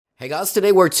Hey guys,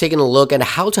 today we're taking a look at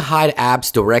how to hide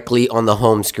apps directly on the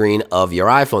home screen of your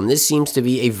iPhone. This seems to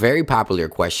be a very popular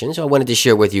question, so I wanted to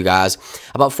share with you guys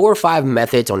about 4 or 5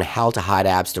 methods on how to hide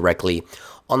apps directly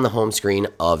on the home screen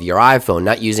of your iPhone,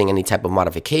 not using any type of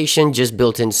modification, just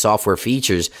built-in software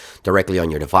features directly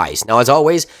on your device. Now, as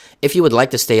always, if you would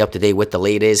like to stay up to date with the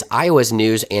latest iOS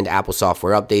news and Apple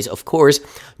software updates, of course,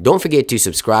 don't forget to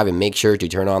subscribe and make sure to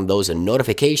turn on those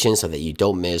notifications so that you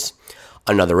don't miss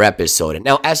another episode.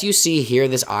 Now, as you see here,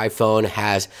 this iPhone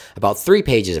has about 3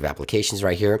 pages of applications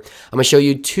right here. I'm going to show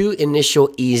you 2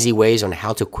 initial easy ways on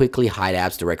how to quickly hide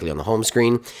apps directly on the home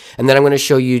screen. And then I'm going to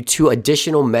show you 2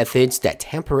 additional methods that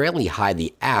temporarily hide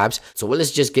the apps. So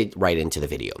let's just get right into the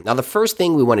video. Now, the first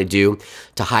thing we want to do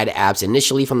to hide apps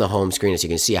initially from the home screen, as you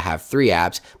can see, I have 3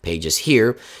 apps pages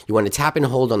here. You want to tap and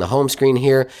hold on the home screen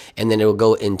here, and then it will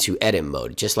go into edit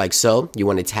mode, just like so. You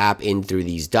want to tap in through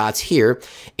these dots here,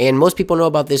 and most people know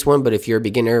about this one, but if you're a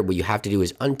beginner, what you have to do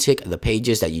is untick the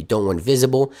pages that you don't want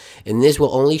visible, and this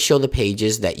will only show the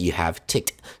pages that you have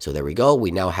ticked. So there we go. We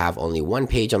now have only 1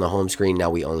 page on the home screen. Now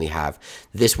we only have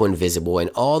this one visible, and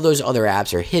all those other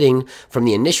apps are hidden from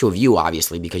the initial view,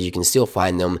 obviously, because you can still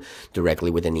find them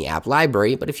directly within the app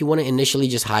library. But if you want to initially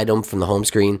just hide them from the home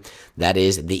screen, that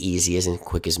is the easiest and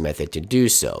quickest method to do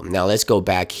so. Now let's go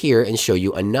back here and show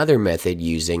you another method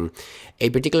using a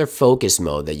particular focus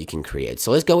mode that you can create.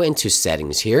 So let's go into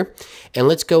settings here, and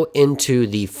let's go into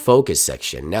the focus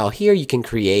section. Now here you can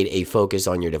create a focus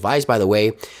on your device. By the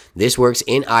way, this works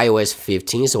in iOS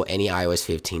 15, so any iOS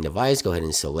 15 device, go ahead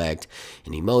and select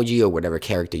an emoji or whatever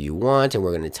character you want, and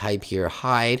we're going to type here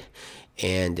hide,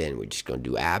 and then we're just going to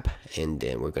do app, and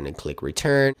then we're going to click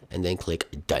return, and then click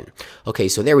done. Okay,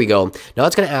 so there we go. Now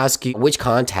it's going to ask you which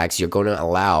contacts you're going to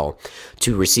allow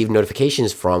to receive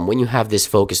notifications from when you have this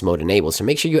focus mode enabled. So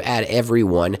make sure you add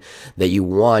everyone that you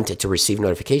want to receive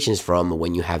notifications from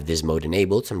when you have this mode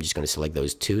enabled. So I'm just going to select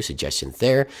those 2 suggestions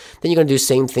there. Then you're going to do the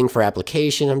same thing for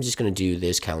application. I'm just going to do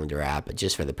this calendar app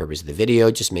just for the purpose of the video.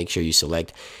 Just make sure you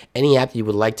select any app you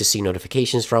would like to see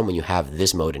notifications from when you have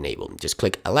this mode enabled. Just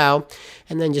click allow,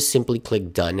 and then just simply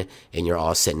click done, and you're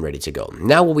all set and ready to go.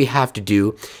 Now what we have to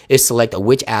do is select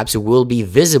which apps will be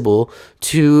visible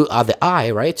to the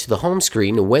eye, right, to the home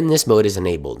screen when this mode is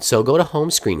enabled. So go to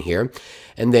home screen here,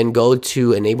 and then go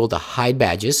to enable the hide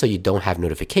badges so you don't have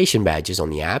notification badges on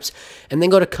the apps, and then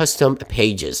go to custom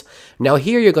pages. Now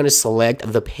here you're going to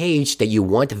select the page that you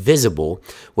want visible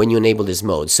when you enable this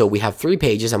mode. So we have 3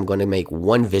 pages. I'm going to make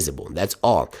 1 visible. That's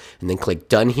all. And then click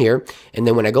done here. And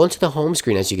then when I go into the home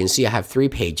screen, as you can see, I have 3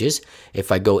 pages.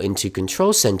 If I go into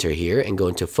control center here and go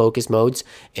into focus modes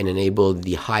and enable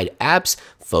the hide apps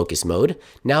focus mode,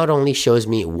 now it only shows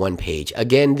me 1 page.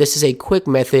 Again, this is a quick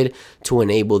method to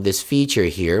enable this feature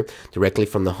here directly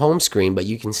from the home screen, but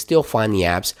you can still find the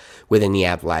apps within the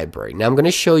app library. Now I'm going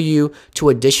to show you 2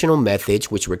 additional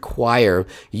methods which require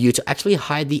you to actually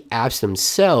hide the apps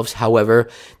themselves. However,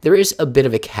 there is a bit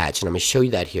of a catch, and I'm going to show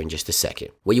you that here in just a second.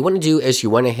 What you want to do is you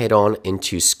want to head on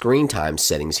into screen time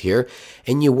settings here,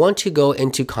 and you want to go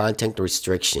into content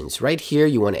restrictions. Right here,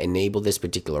 you want to enable this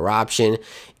particular option,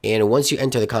 and once you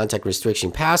enter the contact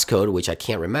restriction passcode, which I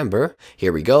can't remember,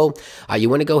 here we go, you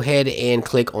want to go ahead and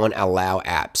click on allow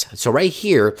apps. So right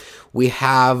here, we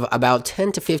have about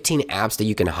 10 to 15 apps that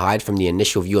you can hide from the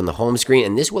initial view on the home screen,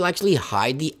 and this will actually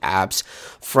hide the apps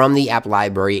from the app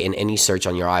library in any search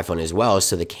on your iPhone as well,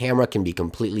 so the camera can be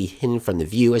completely hidden from the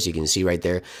view. As you can see right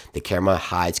there, the camera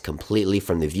hides completely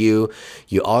from the view.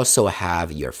 You also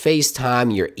have your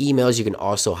FaceTime, your emails, you can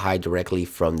also hide directly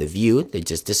from the view. They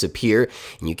just disappear,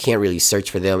 and you can't really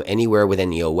search for them anywhere within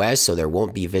the OS, so they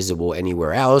won't be visible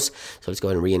anywhere else. So let's go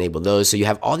ahead and re-enable those. So you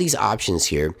have all these options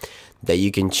here that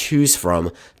you can choose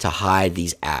from to hide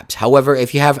these apps. However,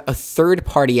 if you have a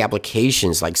third-party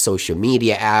applications like social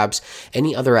media apps,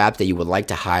 any other app that you would like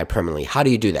to hide permanently, how do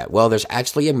you do that? Well, there's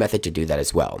actually a method to do that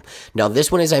as well. Now,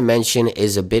 this one, as I mentioned,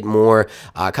 is a bit more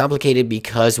complicated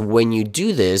because when you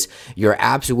do this, your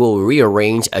apps will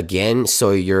rearrange again. So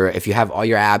if you have all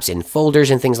your apps in folders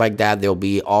and things like that, they'll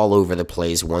be all over the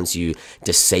place once you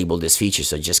disable this feature.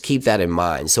 So just keep that in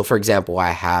mind. So for example, I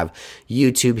have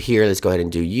YouTube here. Let's go ahead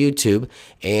and do YouTube.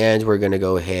 And we're going to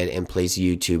go ahead and place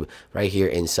YouTube right here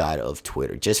inside of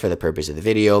Twitter just for the purpose of the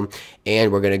video.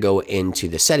 And we're going to go into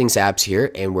the settings apps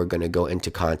here, and we're going to go into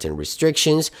content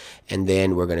restrictions, and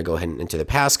then we're going to go ahead and enter the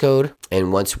passcode.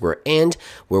 And once we're in,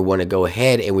 we want to go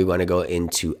ahead and we want to go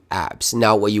into apps.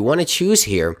 Now what you want to choose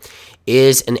here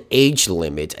is an age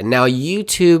limit. And now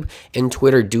YouTube and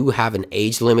Twitter do have an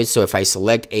age limit. So if I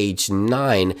select age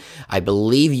 9, I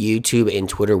believe YouTube and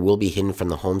Twitter will be hidden from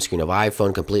the home screen of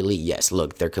iPhone completely. yes,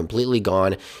 look, they're completely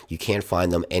gone. You can't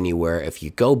find them anywhere. If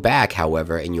you go back,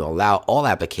 however, and you allow all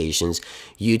applications,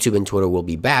 YouTube and Twitter will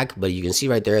be back, but you can see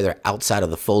right there, they're outside of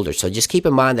the folder. So just keep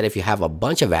in mind that if you have a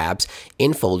bunch of apps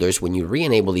in folders, when you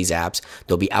re-enable these apps,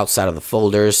 they'll be outside of the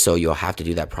folders, so you'll have to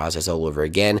do that process all over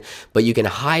again. But you can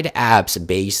hide apps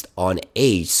based on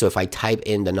age. So if I type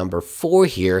in the number 4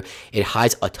 here, it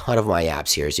hides a ton of my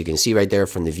apps here. So you can see right there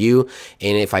from the view.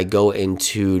 And if I go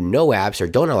into no apps or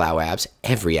don't allow apps,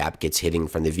 every app gets hidden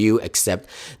from the view except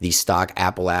the stock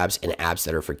Apple apps and apps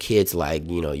that are for kids, like,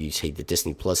 you know, you see the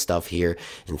Disney Plus stuff here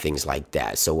and things like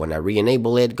that. So when I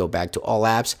re-enable it, go back to all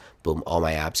apps, boom, all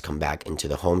my apps come back into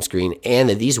the home screen, and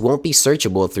these won't be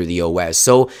searchable through the OS.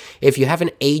 So if you have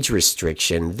an age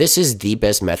restriction, this is the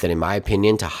best method in my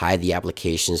opinion to hide the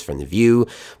applications from the view,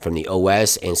 from the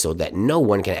OS, and so that no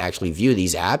one can actually view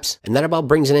these apps. And that about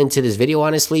brings an end to this video.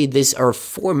 Honestly, these are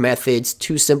 4 methods,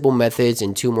 2 simple methods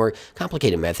and 2 more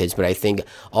complicated methods, but I think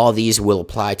all these will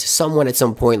apply to someone at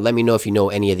some point. Let me know if you know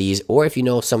any of these, or if you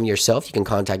know some yourself, you can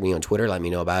contact me on Twitter, let me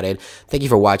know about it. Thank you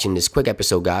for watching this quick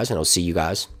episode, guys, and I'll see you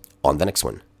guys on the next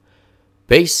one.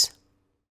 Peace.